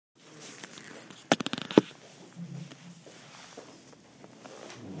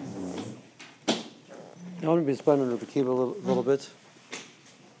I want to be spending Rabbi Akiva a little bit.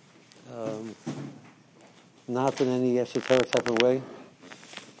 Not in any esoteric type of way.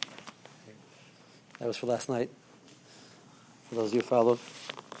 That was for last night. For those of you who followed.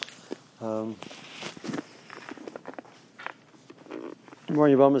 More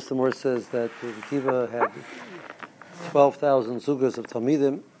Yavamis, the more says that Rabbi Akiva had 12,000 zugas of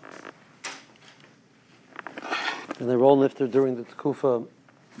Talmidim, and they were all nifter during the Tekufa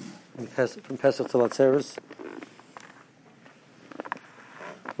from Pesach to Atzeres.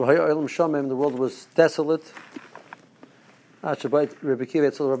 The world was desolate. Rabbi Akiva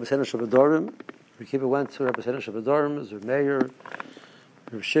went to Rabbi Shabbadorim, Rabbi Meir,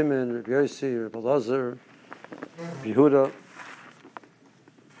 Rabbi Shimon, Rabbi Yossi, Rabbi Elazar, Rabbi Yehuda,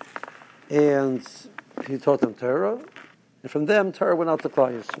 and he taught them Torah, and from them Torah went out to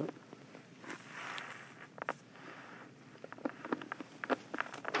Klal Yisrael.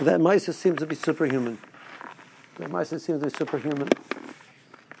 That Maisa seems to be superhuman.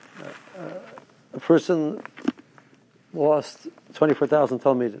 A person lost 24,000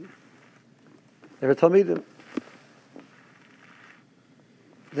 Talmidim. They were Talmidim.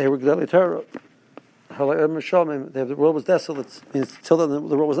 They were Gdolei Torah. The world was desolate. Until then,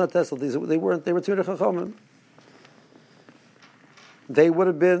 the world was not desolate. They were Talmidei Chachamim. They would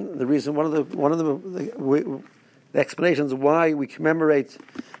have been the reason. One of the explanations why we commemorate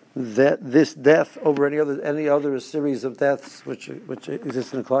that this death over any other series of deaths which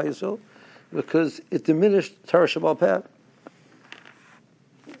exist in Klal Yisrael, because it diminished Torah Shebaal Peh.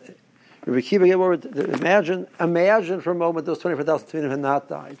 Rabbi Akiva, imagine for a moment those 24,000 Talmidim had not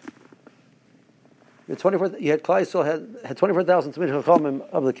died. You had Klal Yisrael had 24,000 Talmidei Chachamim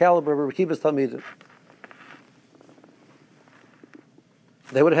of the caliber of Rabbi Akiva's Talmidim.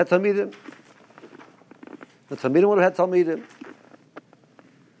 They would have had Talmidim. The Talmidim would have had Talmidim.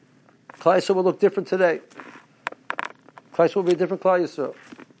 Klal Yisrael will look different today. Klal Yisrael will be a different Klal Yisrael.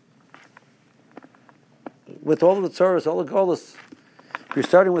 With all of the Torahs, all the Golas, you're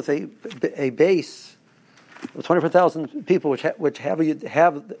starting with a base of 24,000 people which have Rabbi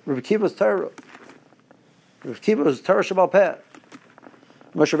Akiva's Torah. Rabbi Akiva was Torah Shebaal Peh.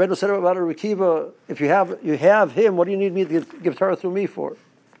 Moshe Rabbeinu said about Rabbi Akiva, if you have him, what do you need me to give Torah through me for?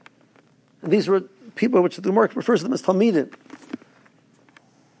 And these were people which the Gemara refers to them as Talmidim.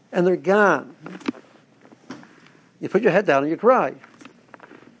 And they're gone. You put your head down and you cry.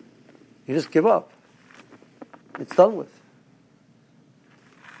 You just give up. It's done with.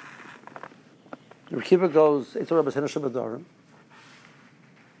 Rabbi Akiva goes, it's a Rabbi Shabbadorim.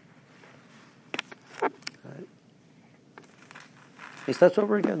 He starts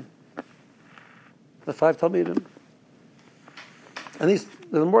over again. The 5 Talmidim. And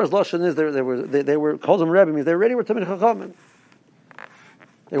the Mor's Lashon is they were called them Rebbe, means they already were Talmidei Chachamim.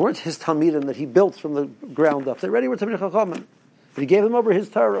 They weren't his Talmidim that he built from the ground up. They already were Talmidei Chachamim. But he gave them over his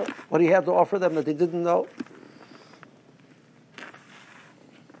Torah, what he had to offer them that they didn't know.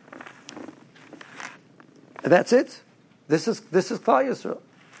 And that's it. This is Klal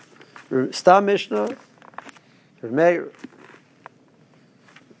Yisrael. Stam Mishnah, Meir,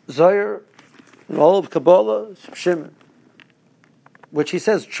 Zohar, and all of Kabbalah, Shimon, which he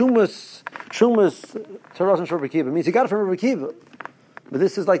says Chumas Torah and Rabbi Akiva means he got it from Rabbi Akiva. But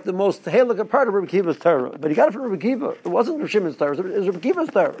this is like the most halakha part of Rabbi Akiva's Torah. But he got it from Rabbi Akiva. It wasn't Rabbi Shimon's Torah. It was Rabbi Akiva's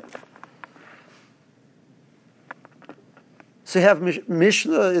Torah. So you have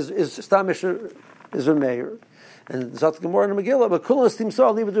Mishnah is Stam Mishnah is a Meir, and Zat Gemara and Megillah. But Kulas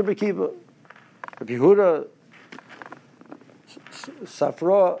Timsal leave it to Rabbi Akiva. Rabbi Yehuda,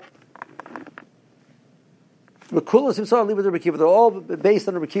 Safra, but Kulas Timsal leave it to Rabbi Akiva. They're all based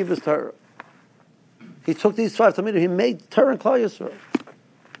on Rabbi Akiva's Torah. He took these 5 Talmidim. He made Torah and Klal Yisrael.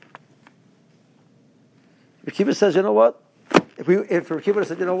 Rabbi Akiva says, you know what? If Rabbi Akiva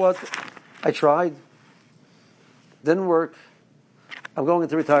said, you know what? I tried. Didn't work. I'm going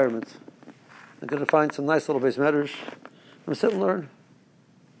into retirement. I'm going to find some nice little base matters. I'm going to sit and learn.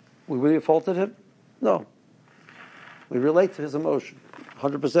 We really faulted him? No. We relate to his emotion.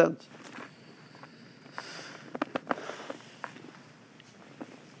 100%.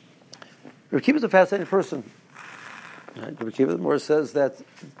 Rabbi Akiva is a fascinating person. Right? Rabbi Akiva more says that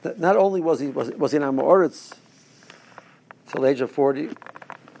not only was he in Amoritz till the age of 40, but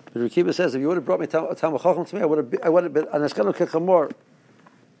Rabbi Akiva says, if you would have brought me a Talmid Chacham to me, I would have been an Eshkanu Kechamor.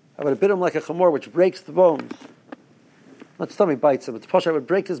 I would have bit him like a chamor, which breaks the bones. Not the stomach bites him, but the pasha, I would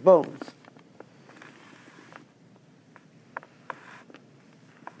break his bones.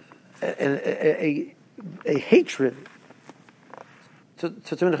 And a hatred to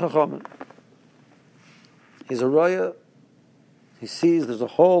Talmidei Chachamim. He's a roya. He sees there's a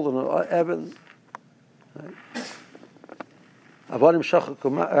hole in an Evan, Avodim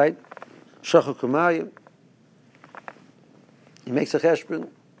shachakumayim, right? Shachakumayim. He makes a cheshbon.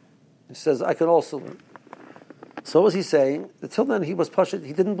 He says, I can also learn. So what was he saying? Until then, he was pashut.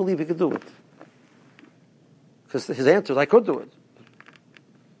 He didn't believe he could do it. Because his answer was, I could do it.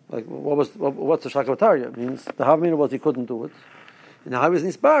 Like, what's the shakavatariya? It means the havamina was he couldn't do it. And now he was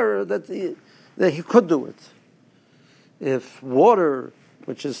inspired that he could do it. If water,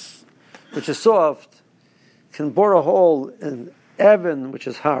 which is soft, can bore a hole in Evan, which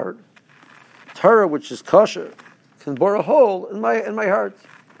is hard, Torah, which is kosher, can bore a hole in my heart.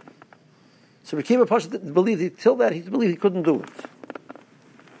 So Rekiva Pasha didn't believe, till that he believed he couldn't do it.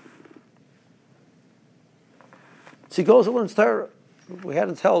 So he goes and learns Torah. We had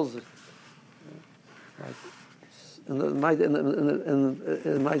in tells, in my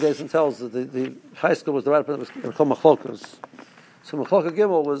days in tells, the high school was divided up, it was called Machlokas. So Machloka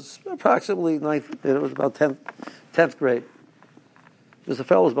Gimel was approximately it was about 10th grade. There's a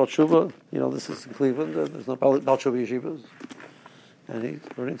fellow who's Baal Tshuva, this is in Cleveland, there's no Baal Tshuva yeshivas, and he's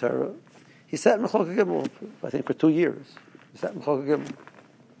learning Torah. He sat in Machloka Gimel, I think, for 2 years. He sat in Machloka Gimel.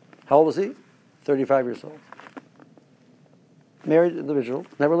 How old was he? 35 years old. Married individual,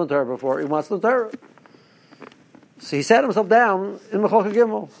 never learned Torah before, he wants to learn Torah. So he sat himself down in Machloka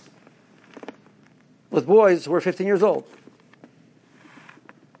Gimel with boys who were 15 years old.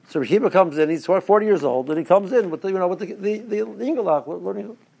 So Rekiva comes in, he's 40 years old, and he comes in with the Ingelach,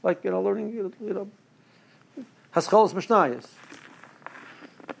 learning Haschalas Mishnayos.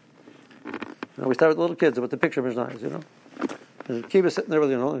 We start with the little kids with the picture Mishnayos, And Rekiva sitting there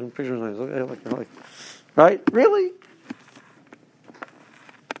with, picture Mishnayos, right? Really?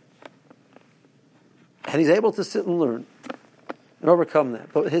 And he's able to sit and learn and overcome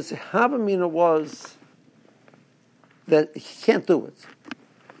that. But his havamina was that he can't do it.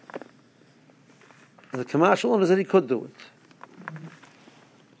 And the Kamashal is that he could do it.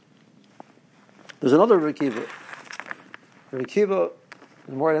 There's another Rekiva. Rekiva,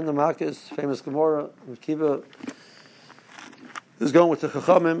 the Gemara in the Makis, famous Gemara, Rekiva is going with the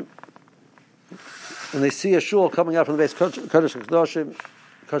Chachamim, and they see a shul coming out from the base Kodesh Kodashim.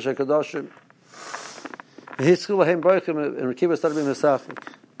 And Rekiva started being Mesachik.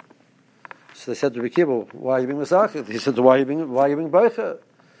 So they said to Rekiva, why are you being Mesachik? He said, why are you being Beicha?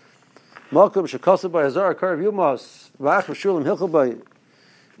 Malkum shekosab by Hazar Karv Yumas, Vach Shulam Hilchabay.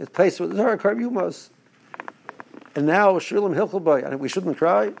 It's placed with Hazar Karv Yumas. And now Shulam Hilchabay, and we shouldn't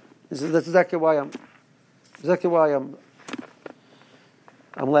cry. He says, that's exactly why I'm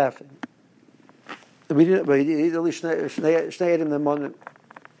laughing. Immediately, Shnei Edim the Monim.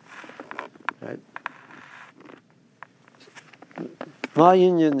 Right? My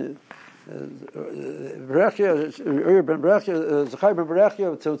union, Uriah ben Berechia, Zachai ben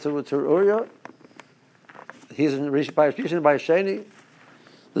Berechia to Uriah. He's in Rishi by Sheni.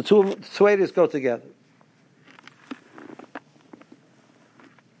 The two areas go together.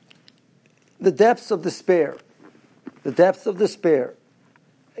 The depths of despair.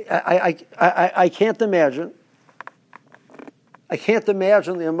 I can't imagine. I can't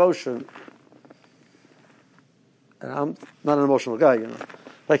imagine the emotion. And I'm not an emotional guy,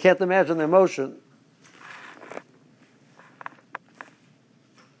 But I can't imagine the emotion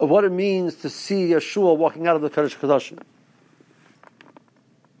of what it means to see Yeshua walking out of the Kodesh Kodashim.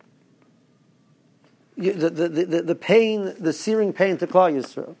 The pain, the searing pain to Klal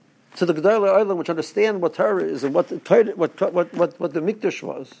Yisrael, to the Gedolei Olam, which understand what Torah is and what the Mikdash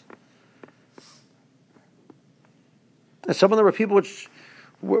was. And some of them were people which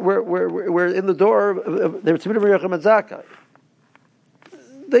were in the door. They were Tzimim Yerachem and Zakkai.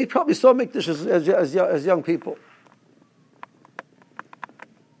 They probably saw Mikdash as young people.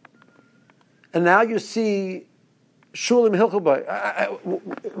 And now you see Shulim Hilchabay.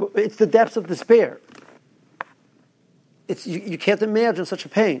 It's the depths of despair. You can't imagine such a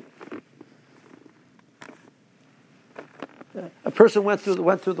pain. A person went through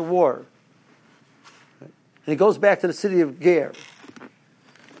the war, and he goes back to the city of Ger.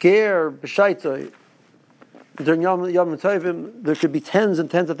 Ger, B'Shaitoi, during Yom Tovim, there could be tens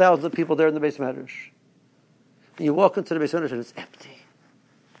and tens of thousands of people there in the Beis Medrash. And you walk into the Beis Medrash and it's empty.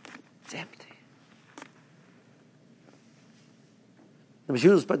 It's empty. It was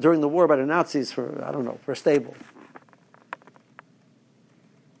used during the war by the Nazis for a stable.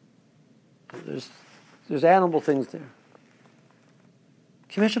 There's animal things there.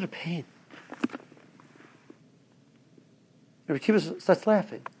 Can you imagine the pain? And Rekiva starts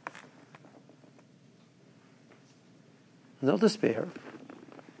laughing. No despair.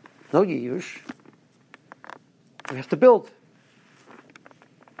 No yiyush. We have to build.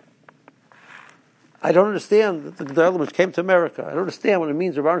 I don't understand that the Gedolim which came to America. I don't understand what it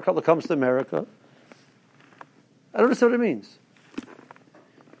means Rav Aaron Kotler comes to America. I don't understand what it means.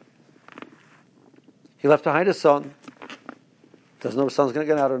 He left behind his son. Doesn't know if his son's going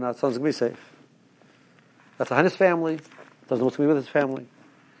to get out or not. Son's going to be safe. Left behind his family. Doesn't know what's going to be with his family.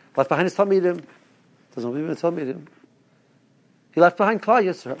 Left behind his Talmidim. Doesn't know what's going to be with his Talmidim. He left behind Klal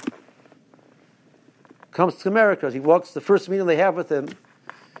Yisrael. Comes to America. He walks, the first meeting they have with him,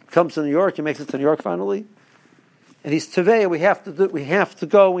 comes to New York. He makes it to New York finally. And he's Tevei. We have to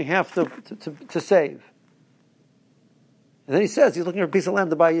go. We have to save. And then he says he's looking for a piece of land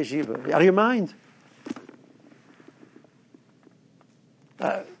to buy a yeshiva. Are you out of your mind?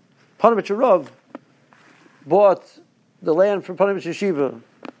 Panovich Rav bought the land from Panovich Yeshiva,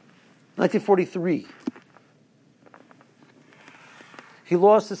 1943. He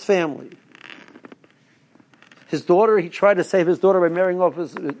lost his family. His daughter, he tried to save his daughter by marrying off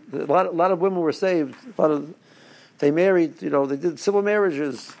a lot of women were saved. They married, they did civil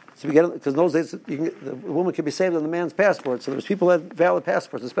marriages because in those days the woman could be saved on the man's passport. So there was people who had valid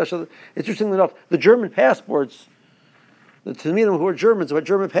passports, especially, interestingly enough, the German passports, the Talmidim who were Germans, who had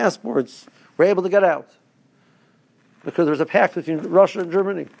German passports, were able to get out. Because there was a pact between Russia and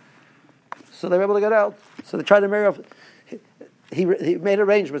Germany. So they were able to get out. So they tried to marry off. He made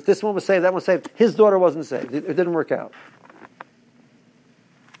arrangements. This one was saved, that one was saved. His daughter wasn't saved. It didn't work out.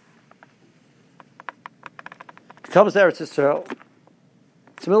 He comes to Eretz Yisrael.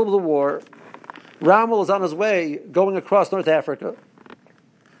 It's the middle of the war. Rommel is on his way going across North Africa.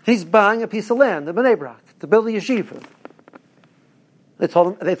 He's buying a piece of land in Bnei Brak to build a yeshiva. They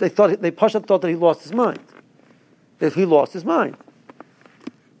told him they thought that he lost his mind. If he lost his mind.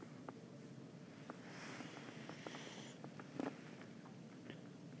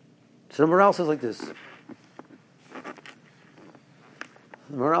 So the morale says like this.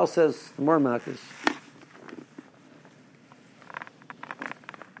 The morale says, the Mormak is,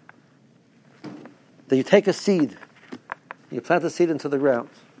 that you take a seed, you plant the seed into the ground.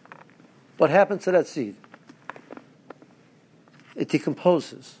 What happens to that seed? It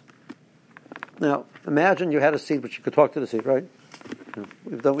decomposes. Now, imagine you had a seed, but you could talk to the seed, right?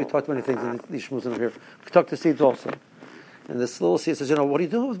 We've talked many things in these shmuz in here. We could talk to seeds also. And this little seed says, what are you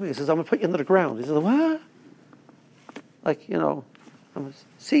doing with me? He says, I'm going to put you into the ground. He says, what? Like, I'm a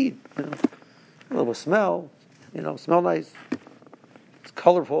seed, a little smell, smell nice. It's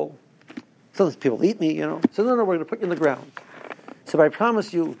colorful. Sometimes people eat me, So no, we're going to put you in the ground. So I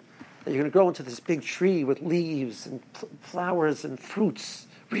promise you that you're going to grow into this big tree with leaves and flowers and fruits.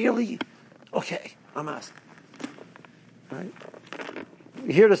 Really? Okay, I'm asking. Right?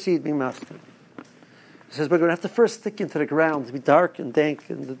 You hear the seed being mastered. He says, we're going to have to first stick into the ground. To be dark and dank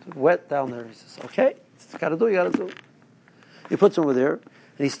and wet down there. He says, okay, you got to do. He puts him over there, and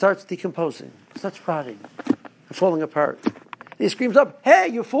he starts decomposing. He starts rotting and falling apart. And he screams up, hey,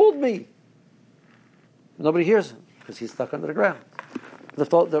 you fooled me. Nobody hears him because he's stuck under the ground. They're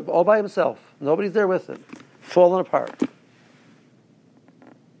all by himself. Nobody's there with him. Falling apart.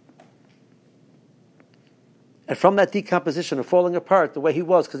 And from that decomposition of falling apart, the way he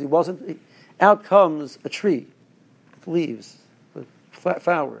was, because he wasn't, out comes a tree with leaves, with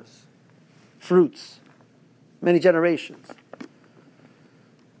flowers, fruits, many generations.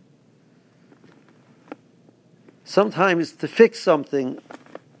 Sometimes to fix something,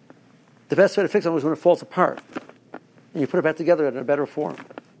 the best way to fix something is when it falls apart. And you put it back together in a better form.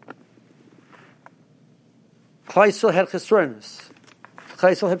 Klal Yisrael had chesronos.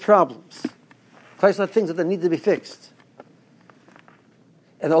 Klal Yisrael had problems. Klal Yisrael had things that need to be fixed.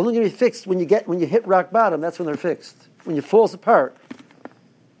 And they're only going to be fixed when you hit rock bottom. That's when they're fixed. When it falls apart.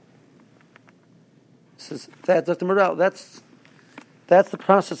 Says that's the morale. That's the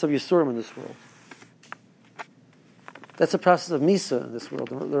process of Yisurim in this world. That's the process of Misa in this world.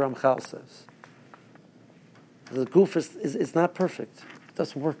 The Ramchal says the goof is not perfect. It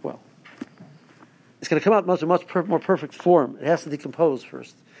doesn't work well. It's going to come out much more perfect form. It has to decompose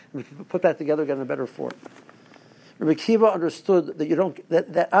first, and we put that together, get in a better form. Rabbi Akiva understood that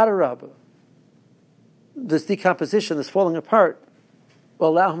that Adarabba, this decomposition, this falling apart, will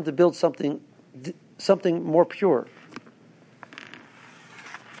allow him to build something more pure.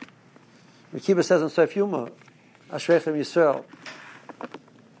 Rabbi Akiva says in Seif Yuma, Ashreichem Yisrael,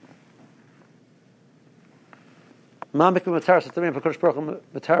 Ma mikveh mataras atamim v'kodesh baruch hu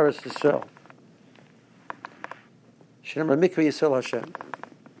mataras Yisrael. Shenemar mikveh Yisrael Hashem.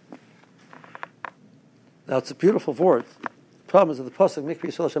 Now it's a beautiful word. The problem is that the pasuk mikveh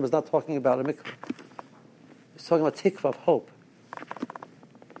Yisrael Hashem is not talking about a mikveh. It's talking about tikva of hope.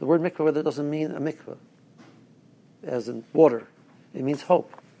 The word mikveh doesn't mean a mikveh, as in water. It means hope.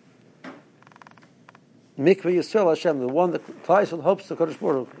 Mikveh Yisrael Hashem, the one that Klal hopes to Kodesh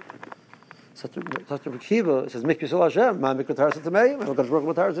Baruch Hu. So to Rabbi Akiva, it says Mikveh Yisrael Hashem, Ma Mikveh Taras Tamei, Ma Kodesh Baruch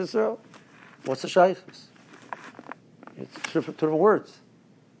Hu Taras Yisrael. What's the shaykhs? It's two different words.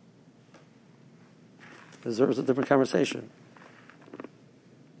 It deserves a different conversation.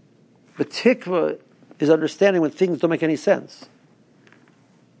 But tikva is understanding when things don't make any sense.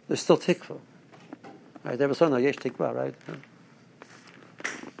 There's still tikva. Right? They have a song now, Yesh Tikva, right?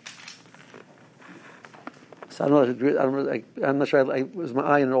 So I don't know. I'm not sure. I was my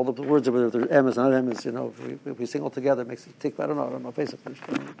eye and all the words of whether they're emes, not emes. You know, if we sing all together, it makes it tikva. I don't know. Basically,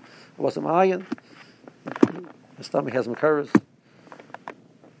 it wasn't my eye. My stomach has makaras.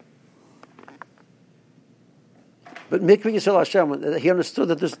 But Mikveh Yisrael Hashem, he understood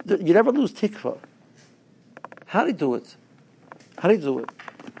that you never lose tikva. How do you do it? How do you do it?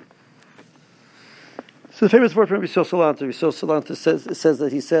 So the famous word from Yisrael Salanta says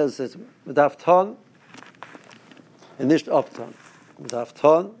that he says that Medaf Ton and nicht Opton. Medaf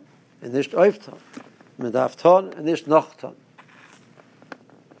Ton and nicht Oifton. Medaf Ton and nicht Nochton.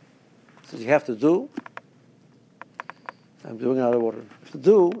 So you have to do. I'm doing it out of order. You have to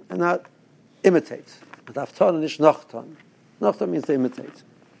do and not imitate. Medaf Ton and nicht Nochton. Nochton means to imitate.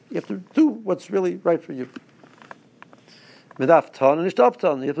 You have to do what's really right for you. Medaf Ton and nicht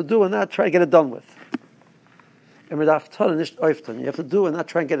Opton. You have to do and not try to get it done with. And Medaf Ton and nicht Oifton. You have to do and not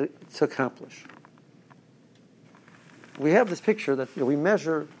try and get it to accomplish. We have this picture that we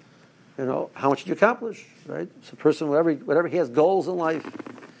measure, how much you accomplish, right? So a person, whatever he has goals in life,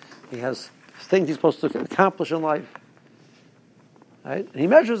 he has things he's supposed to accomplish in life, right? And he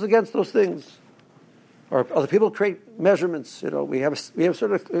measures against those things. Or other people create measurements. We have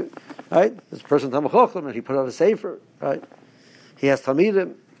sort of, right? This person's Talmid Chacham, and he put out a sefer, right? He has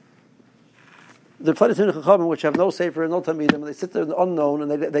Talmidim. There are plenty of Talmid Chacham which have no sefer and no Talmidim, and they sit there in the unknown,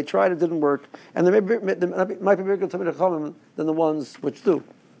 and they tried, it didn't work, and there might be bigger Talmid Chacham than the ones which do.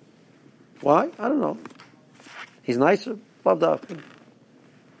 Why? I don't know. He's nicer, Lav Dafka,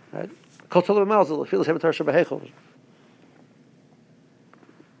 right? Kol Toleh B'Malzel, Filas Hebetar Shebehechol.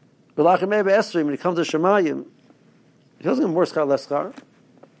 B'Lachim Mei B'Esrim, when he comes to Shemayim, he doesn't get more schar, less schar.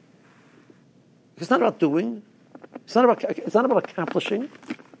 It's not about doing. It's not about accomplishing.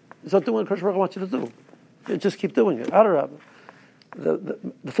 It's not doing what Kodesh Baruch Hu wants you to do. You just keep doing it. Adarabah.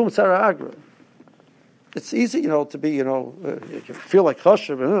 The Fum Tzara Agra. It's easy, to be, you feel like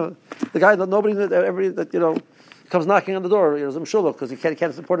Choshev. The guy that everybody that comes knocking on the door, Zimshulach, because he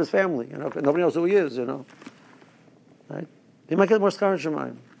can't support his family. Nobody knows who he is. Right? He might get more schar in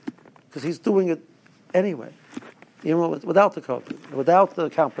Shemayim because he's doing it anyway, without the code, without the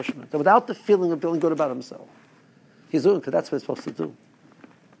accomplishment, without the feeling of feeling good about himself. He's doing it because that's what he's supposed to do.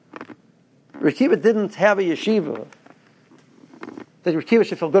 Rabbi Akiva didn't have a yeshiva that Rabbi Akiva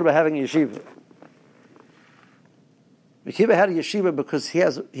should feel good about having a yeshiva. Rabbi Akiva had a yeshiva because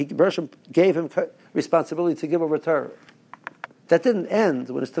Bereshim gave him responsibility to give over Torah. That didn't end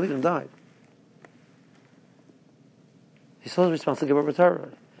when his Talmidim died. He still has responsibility to give over Torah.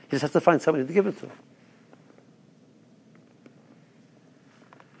 He just has to find somebody to give it to.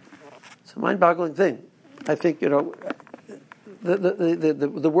 It's a mind-boggling thing. I think, the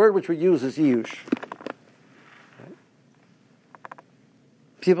word which we use is Yush. Right?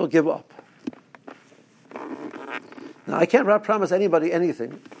 People give up. Now, I can't promise anybody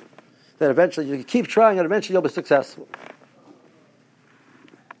anything that eventually you keep trying and eventually you'll be successful.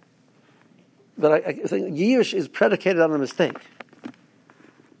 But I think Yush is predicated on a mistake.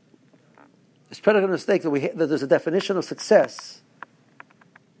 It's predicated on a mistake that there's a definition of success,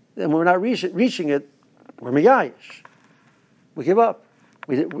 and when we're not reaching it, we're miyayish. We give up.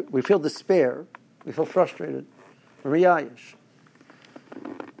 We feel despair. We feel frustrated. We're miyayish.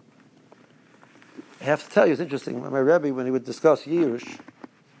 I have to tell you, it's interesting. My Rebbe, when he would discuss Yirush,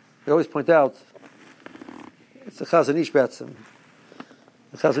 he always point out, it's a Chazon Ish Betzim.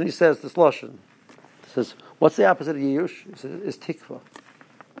 The Chazon Ish says this Lashon. He says, what's the opposite of Yirush? He says, it's Tikva.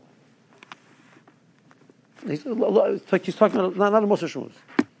 It's like he's talking about, not a Moshe Shmuz.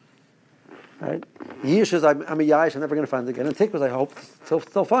 Right? Yish is, I'm a Yayish, I'm never going to find it again. And Tikva, I hope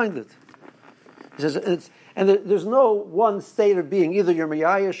they'll find it. He says, there's no one state of being. Either you're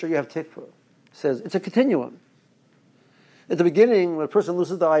Yayish or you have Tikva. He says, it's a continuum. At the beginning, when a person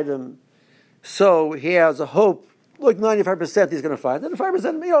loses the item, so he has a hope, like 95% he's going to find it. And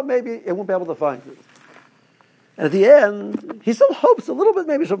 5%, maybe he won't be able to find it. And at the end, he still hopes a little bit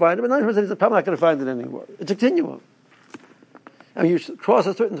maybe he'll find it, but 90% he's probably not going to find it anymore. It's a continuum. I mean, you cross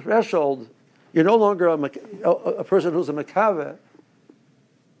a certain threshold, you're no longer a person who's a Makaveh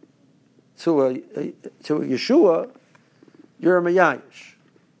to a Yeshua, you're a Mayayish.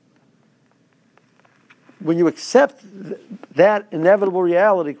 when you accept that inevitable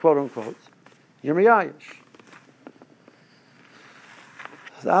reality, quote unquote, you're miyayish.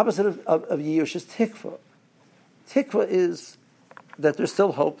 The opposite of Yiyush is tikva. Tikva is that there's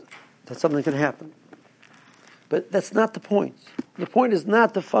still hope that something can happen. But that's not the point. The point is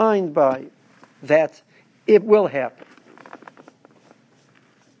not defined by that it will happen.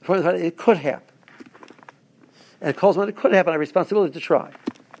 The point is it could happen. And it calls when it could happen, I have a responsibility to try.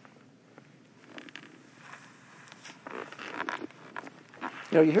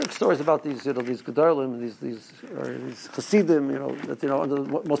 You hear stories about these gedolim, these chassidim, that under the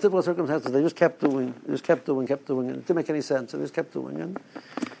most difficult circumstances, they just kept doing, and it didn't make any sense, and they just kept doing,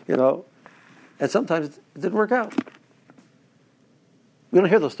 and sometimes it didn't work out. We don't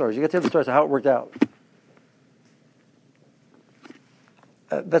hear those stories. You get to hear the stories of how it worked out.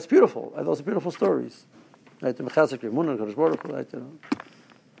 That's beautiful. Those are beautiful stories. Right?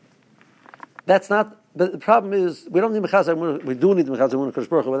 That's not. But the problem is, we don't need Mechazer Emunah. We do need Mechazer Emunah Kodesh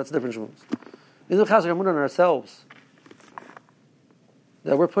Baruch Hu, but that's a different shmuz. We need Mechazer Emunah in ourselves.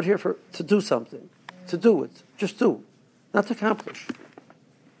 That we're put here to do something. To do it. Just do. Not to accomplish.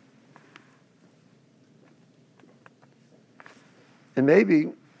 And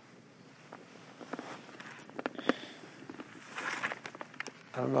maybe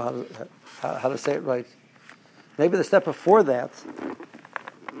I don't know how to say it right. Maybe the step before that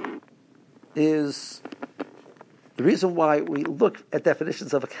is the reason why we look at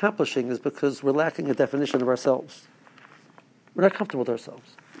definitions of accomplishing is because we're lacking a definition of ourselves. We're not comfortable with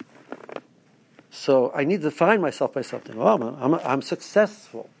ourselves. So I need to define myself by something. I'm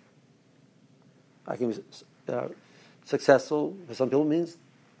successful. I can be successful. For some people, means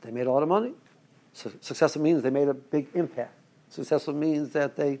they made a lot of money. Successful means they made a big impact. Successful means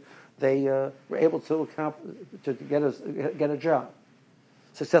that they were able to get a job.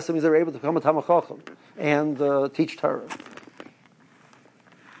 Success means they were able to become a Talmid Chacham and teach Torah.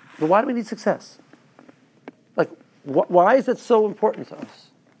 But why do we need success? Why is it so important to us?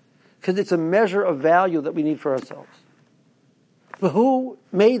 Because it's a measure of value that we need for ourselves. But who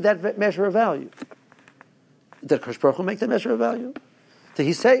made that measure of value? Did Kodesh Baruch Hu make that measure of value? Did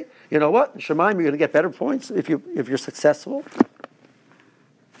he say, you know what, Shemaim, you're going to get better points if you're successful?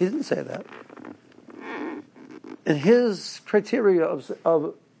 He didn't say that. And his criteria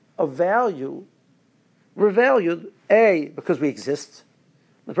of value, we're valued, A, because we exist.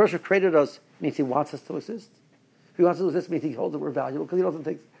 The person who created us means he wants us to exist. If he wants us to exist, it means he holds that we're valuable, because he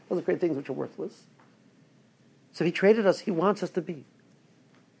doesn't create things which are worthless. So he created us, he wants us to be.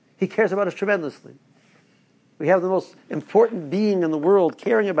 He cares about us tremendously. We have the most important being in the world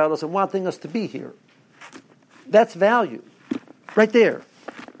caring about us and wanting us to be here. That's value. Right there.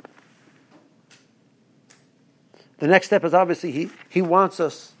 The next step is obviously he wants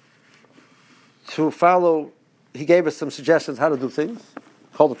us to follow. He gave us some suggestions how to do things,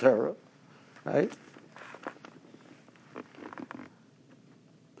 called the Torah, right?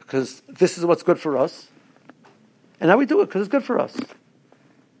 Because this is what's good for us. And now we do it because it's good for us.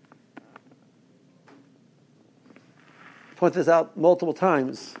 Point this out multiple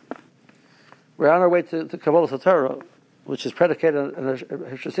times. We're on our way to Kabbalah Torah, which is predicated on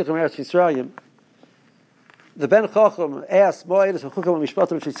Hashasichim Eretz Yisrael. The Ben Chacham asked, "Mo'edus v'chukim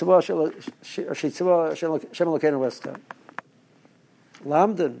v'mishpatim shetzivah Shem Elokeinu Westam."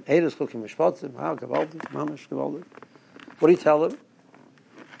 Lamden edus chukim v'mishpatim. Wow, gavaldik, mamash gavaldik. What do you tell him?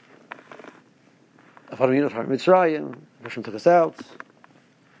 Afarim Yinot Har Mitzrayim. Hashem took us out.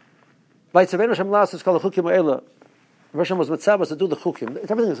 Vaytzavenu Hashem lasos kol chukim ha'ela. Hashem was mitzvah to do the chukim.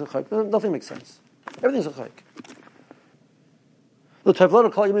 Everything is a chayk. Nothing makes sense. Everything is a chayk. L'tavlonu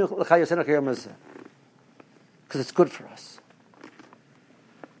kol yimim l'chayosenu k'yom hazeh. Because it's good for us.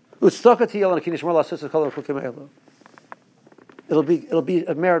 It'll be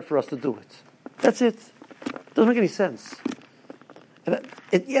a merit for us to do it. That's it. It doesn't make any sense. And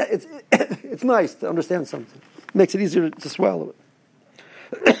it's nice to understand something. It makes it easier to swallow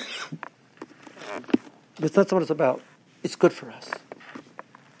it. But that's not what it's about. It's good for us.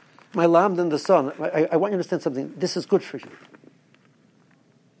 My lamb and the son. I want you to understand something. This is good for you.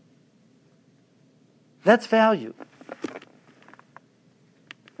 That's value.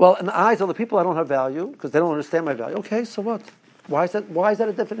 Well, in the eyes of the people, I don't have value because they don't understand my value. Okay, so what? Why is that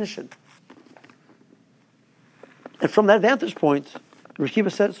a definition? And from that vantage point,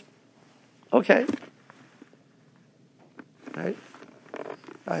 Rekiva says, okay. Right?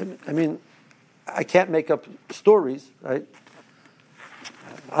 I mean, I can't make up stories, right?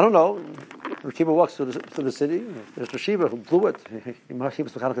 I don't know. Rekiva walks through the city. There's Reshiva who blew it. He must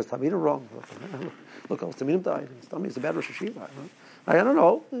have his Tamina wrong. Look, Taminim died. His tummy is a bad Rosh Hashiva. I don't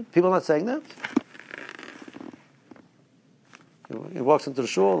know. People are not saying that. He walks into the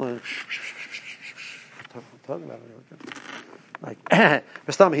shul and talking about it. Like,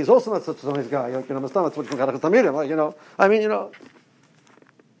 Mustama, he's also not such a nice guy. Like, Mustama, it's what you got to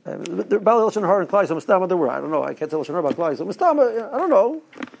like, the Bali Lashon Hara and Klai, so Mustama, there were, I don't know, I can't tell Lashon Hara about Klai, so Mustama, I don't know.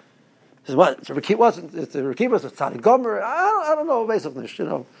 He says, what? It's a Rekiva, it's Tzadik Gomer, I don't know, basically,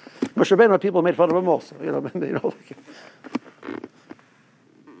 Moshe Rabbeinu, people made fun of him also, he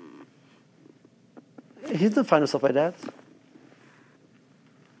didn't find himself like that.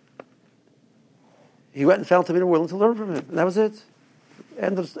 He went and found Talmidim willing to learn from him, and that was it.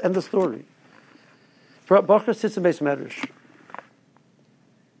 End of story. Bachar sits in Beis Medrash,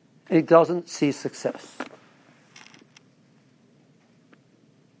 and he doesn't see success.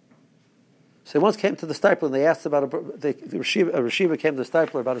 So he once came to the Stipler, and they asked about a Rashiva came to the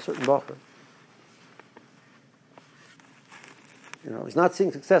Stipler about a certain Bachar. He's not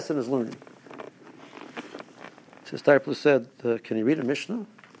seeing success in his learning. So Stipler said, "Can you read a Mishnah?"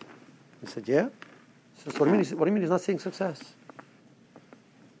 He said, "Yeah." He says, What do you mean he's not seeing success?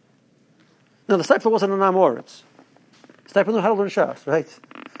 No, the Stipler wasn't an Amoritz. The Stipler knew how to learn Shas, right?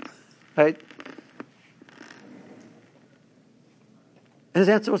 Right? And his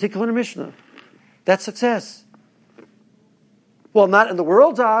answer was, he can learn a Mishnah. That's success. Well, not in the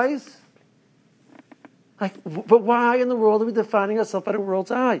world's eyes. But why in the world are we defining ourselves by the world's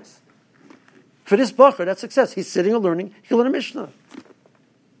eyes? For this Bachar, that's success. He's sitting and learning. He can learn a Mishnah.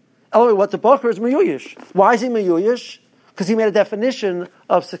 Oh, what the Bachar is Meyuyish. Why is he Meyuyish? Because he made a definition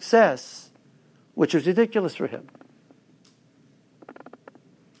of success, which is ridiculous for him.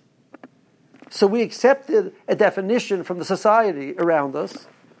 So we accepted a definition from the society around us,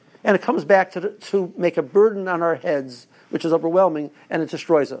 and it comes back to make a burden on our heads, which is overwhelming, and it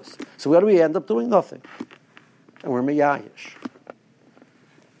destroys us. So what do we end up doing? Nothing. And we're Meyayish.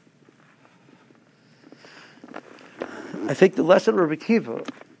 I think the lesson of Rabbi Akiva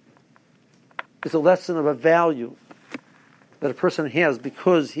is a lesson of a value that a person has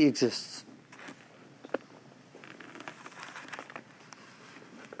because he exists.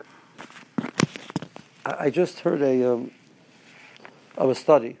 I just heard of a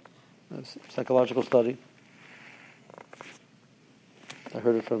study, a psychological study. I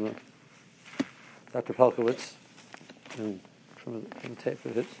heard it from Dr. Pelkowitz, and from a tape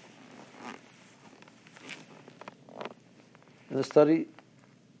of his. And the study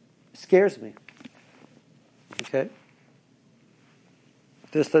scares me. Okay?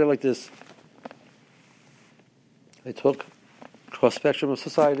 Did a study like this. They took cross spectrum of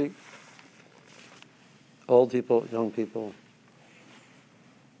society, old people, young people,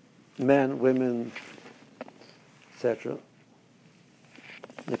 men, women, etc.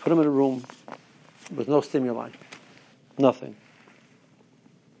 They put them in a room with no stimuli, nothing,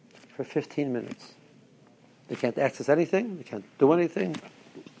 for 15 minutes. They can't access anything, they can't do anything,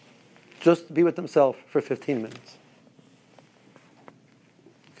 just be with themselves for 15 minutes.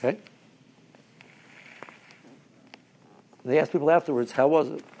 Okay? And they asked people afterwards, how was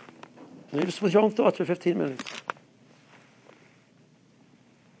it? And you're just with your own thoughts for 15 minutes.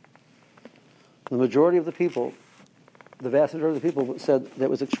 The majority of the people, the vast majority of the people said that it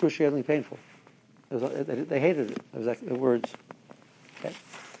was excruciatingly painful. They hated it. It was like the words. Okay.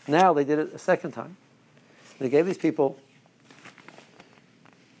 Now they did it a second time. They gave these people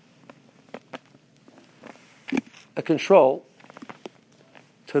a control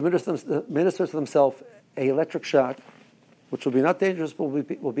to administer to themselves an electric shock, which will be not dangerous, but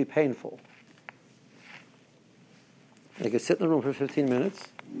will be painful. They could sit in the room for 15 minutes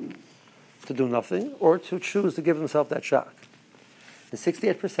to do nothing, or to choose to give themselves that shock. And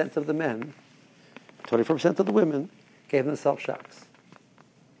 68% of the men, 24% of the women, gave themselves shocks.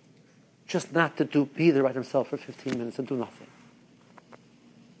 Just not to be there by themselves for 15 minutes and do nothing.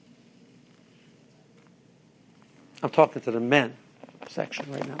 I'm talking to the men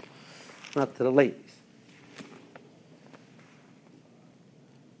section right now, not to the ladies.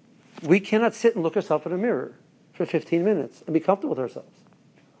 We cannot sit and look ourselves in a mirror for 15 minutes and be comfortable with ourselves.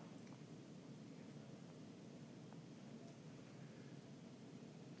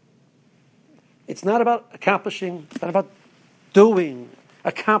 It's not about accomplishing, it's not about doing,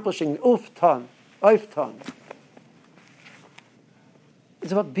 accomplishing, uftan.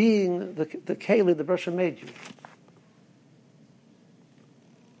 It's about being the keli the Bereshit made you.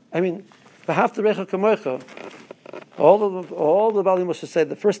 I mean, v'haftarecha kamocha. All the Bali Moshe said,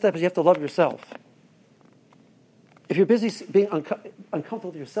 the first step is you have to love yourself. If you're busy being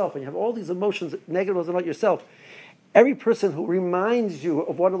uncomfortable with yourself and you have all these emotions, negative ones about yourself, every person who reminds you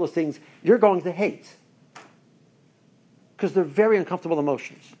of one of those things, you're going to hate. Because they're very uncomfortable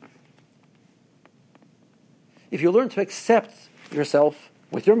emotions. If you learn to accept yourself,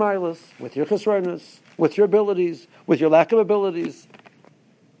 with your milas, with your chesronos, with your abilities, with your lack of abilities.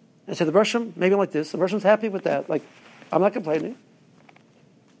 And say, the Bershom, maybe like this, the Bershom's happy with that. Like, I'm not complaining.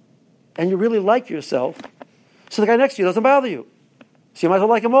 And you really like yourself, so the guy next to you doesn't bother you. So you might as well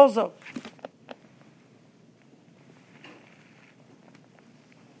like him also.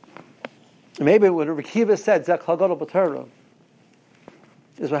 Maybe when Rabbi Akiva said, Zek Hagadol B'Torah,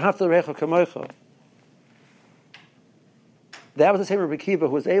 is V'hafta Recha Kamocha. That was the same Rabbi Akiva who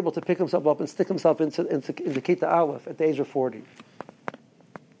was able to pick himself up and stick himself into Kita Aleph at the age of 40.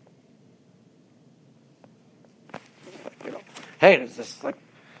 You know, hey, there's this like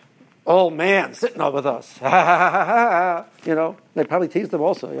old man sitting up with us. You know, they probably teased him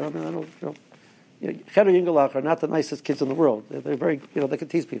also. You know, I mean, I don't, Cheder Yingelach are not the nicest kids in the world. They're very, they can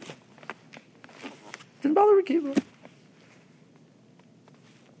tease people. Didn't bother Rabbi Akiva.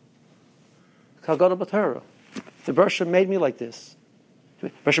 Kalgada B'Torah. The Bershom made me like this.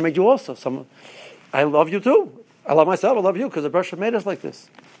 Bershom made you also. I love you too. I love myself. I love you because the Bershom made us like this.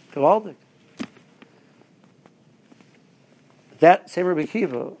 Gewaldig. That same Rabbi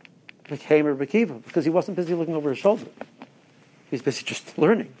Akiva became Rabbi Akiva because he wasn't busy looking over his shoulder. He was busy just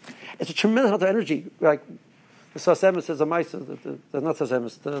learning. It's a tremendous amount of energy. Like the Sasemis says, the not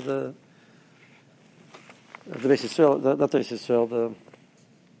Sasemis, the Beis Yisrael, not the Beis Yisrael, the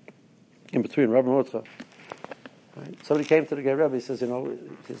in between Rabbi Mordechai. Right? Somebody came to the Ger Rebbe. He says,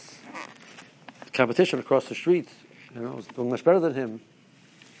 his competition across the street, is doing much better than him.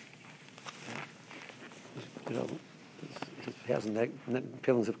 He has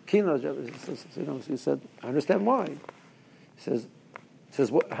feelings of kina. He said, I understand why. He says,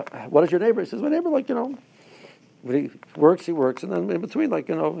 what is your neighbor? He says, my neighbor, when he works, and then in between,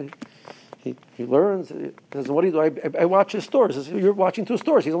 he learns. He says, what do you do? I watch his stores. He says, you're watching 2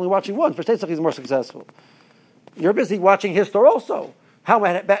 stores. He's only watching 1. For Shtetzach, he's more successful. You're busy watching his store also.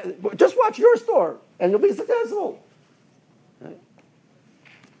 Just watch your store, and you'll be successful. Right?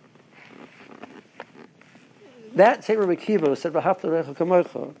 That same Rabbi Akiva said, "V'hafta recha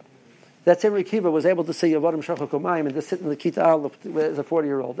kamocha." That same Rabbi Akiva was able to say Yavarim Shachar Komayim and to sit in the Kita Aleph as a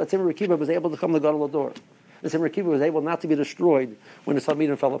 40-year-old. That same Rabbi Akiva was able to come to Gadol Ador. The same Rabbi Akiva was able not to be destroyed when his his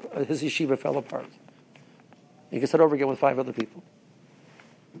yeshiva fell apart. He could start over again with 5 other people.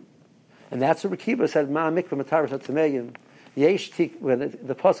 And that's what Rabbi Akiva said, Ma mikveh mataris hatzameyim, yesh tik, when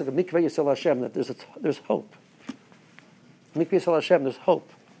the pasuk of mikveh yisrael Hashem, that there's hope. Mikveh yisrael Hashem, there's hope.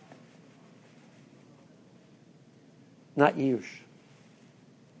 Not yush.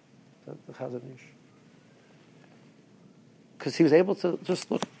 The Chazon Ish. Because he was able to just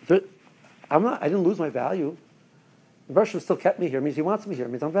look. I didn't lose my value. The Bershom still kept me here. It means he wants me here. It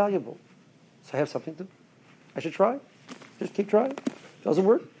means I'm valuable. So I have something to. I should try. Just keep trying. Doesn't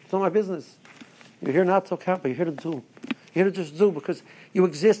work. It's not my business. You're here not to count, but you're here to do. You're here to just do because you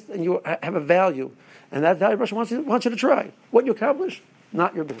exist and you have a value, and that value Bershom wants you to try. What you accomplish,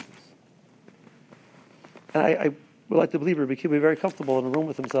 not your business. And I would like to believe Rabbi Akiva be very comfortable in a room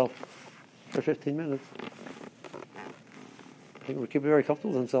with himself for 15 minutes. I think Rabbi Akiva be very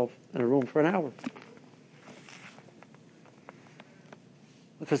comfortable with himself in a room for an hour.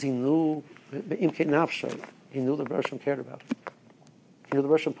 Because he knew, he knew the Bershom cared about him. He knew the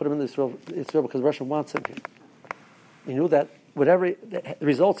Bershom put him in this role because the Bershom wants him here. He knew that whatever the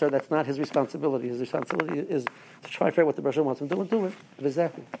results are, that's not his responsibility. His responsibility is to try to figure out what the Bershom wants him to do and do it.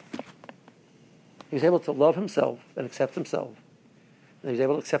 Exactly. He was able to love himself and accept himself. And he was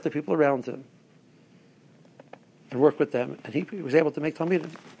able to accept the people around him and work with them. And he was able to make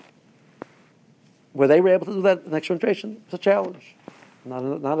Talmidim. Where they were able to do that, the next generation was a challenge.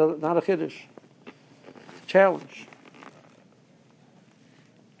 Not a Kiddush. It's a challenge.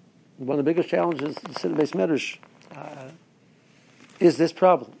 One of the biggest challenges to sit in Beis Medrash is this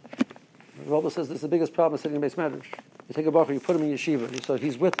problem. The Rebbe says this is the biggest problem sitting in Beis Medrash. You take a bacher, you put him in yeshiva, so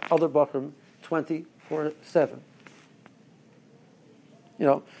he's with other bacherim 24/7.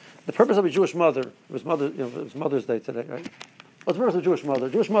 The purpose of a Jewish mother, it was Mother's Day today, right? What's the purpose of a Jewish mother? A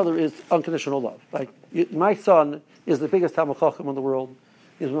Jewish mother is unconditional love. My son is the biggest Talmid Chacham in the world.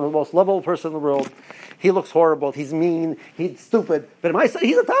 He's one of the most lovable person in the world. He looks horrible. He's mean. He's stupid. But my son,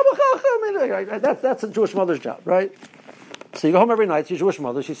 he's a Talmid Chacham. That's a Jewish mother's job, right? So you go home every night to your Jewish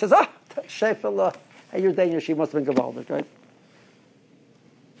mother. She says, Shefela, hey, your day in your she must have been Gavaldik, right?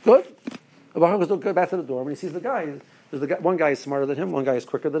 Good. The Baruch goes back to the dorm and he sees the guy. One guy is smarter than him. One guy is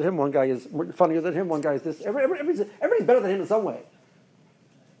quicker than him. One guy is funnier than him. One guy is this. Everybody's better than him in some way.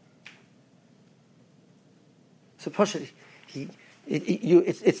 So Pasha,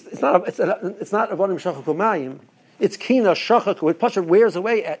 it's not avodim shachak u'mayim. It's kina shachak. It Pasha wears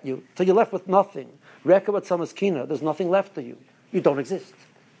away at you till you're left with nothing. Rekabat samas kina. There's nothing left to you. you don't exist.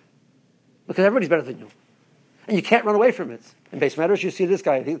 Because everybody's better than you. And you can't run away from it. In base matters, you see this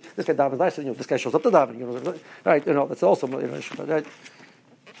guy davens nicer than you. This guy shows up to daven. Right? That's also right?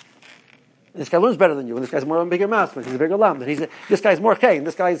 This guy learns better than you, and this guy's more of a bigger master. He's a bigger lamb. This guy's more kane.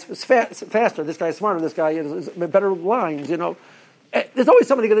 This guy's faster. This guy's smarter. This guy is better lines. There's always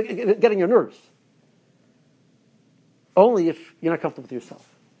somebody getting your nerves. Only if you're not comfortable with yourself.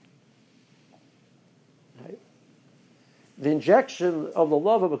 Right? The injection of the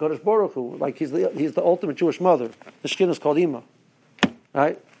love of HaKadosh Baruch Hu, like he's the ultimate Jewish mother. The Shekhinah is called Ima.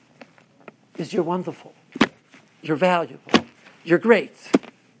 Right? Is you're wonderful. You're valuable. You're great.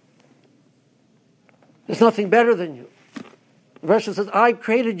 There's nothing better than you. The verse says, I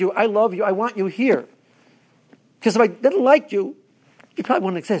created you, I love you, I want you here. Because if I didn't like you, you probably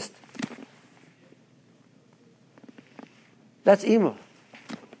wouldn't exist. That's Ima.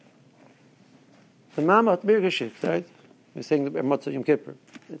 The Mama at Mirgashik, right? We're saying the Matzah Yom Kippur.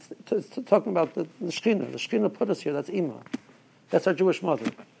 It's talking about the Shekhinah. The Shekhinah put us here, that's Ima. That's our Jewish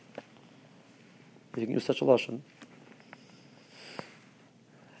mother. You can use such a lashon.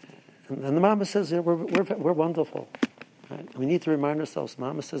 And the Mama says, we're wonderful. Right? We need to remind ourselves,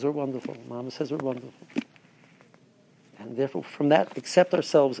 Mama says we're wonderful. Mama says we're wonderful. And therefore, from that, accept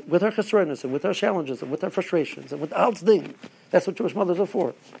ourselves with our chesronos and with our challenges and with our frustrations and with all things. That's what Jewish mothers are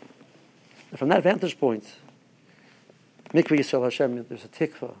for. And from that vantage point, Mikveh Yisrael Hashem, there's a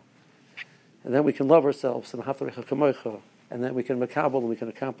tikva. And then we can love ourselves, and then we can makabel, and we can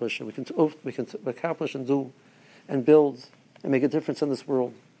accomplish, and we can accomplish and do and build and make a difference in this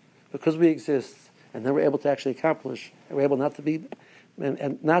world. Because we exist, and then we're able to actually accomplish, and we're able not to be,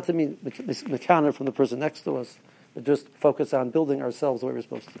 and not to be mechanic from the person next to us, but just focus on building ourselves the way we're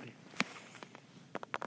supposed to be.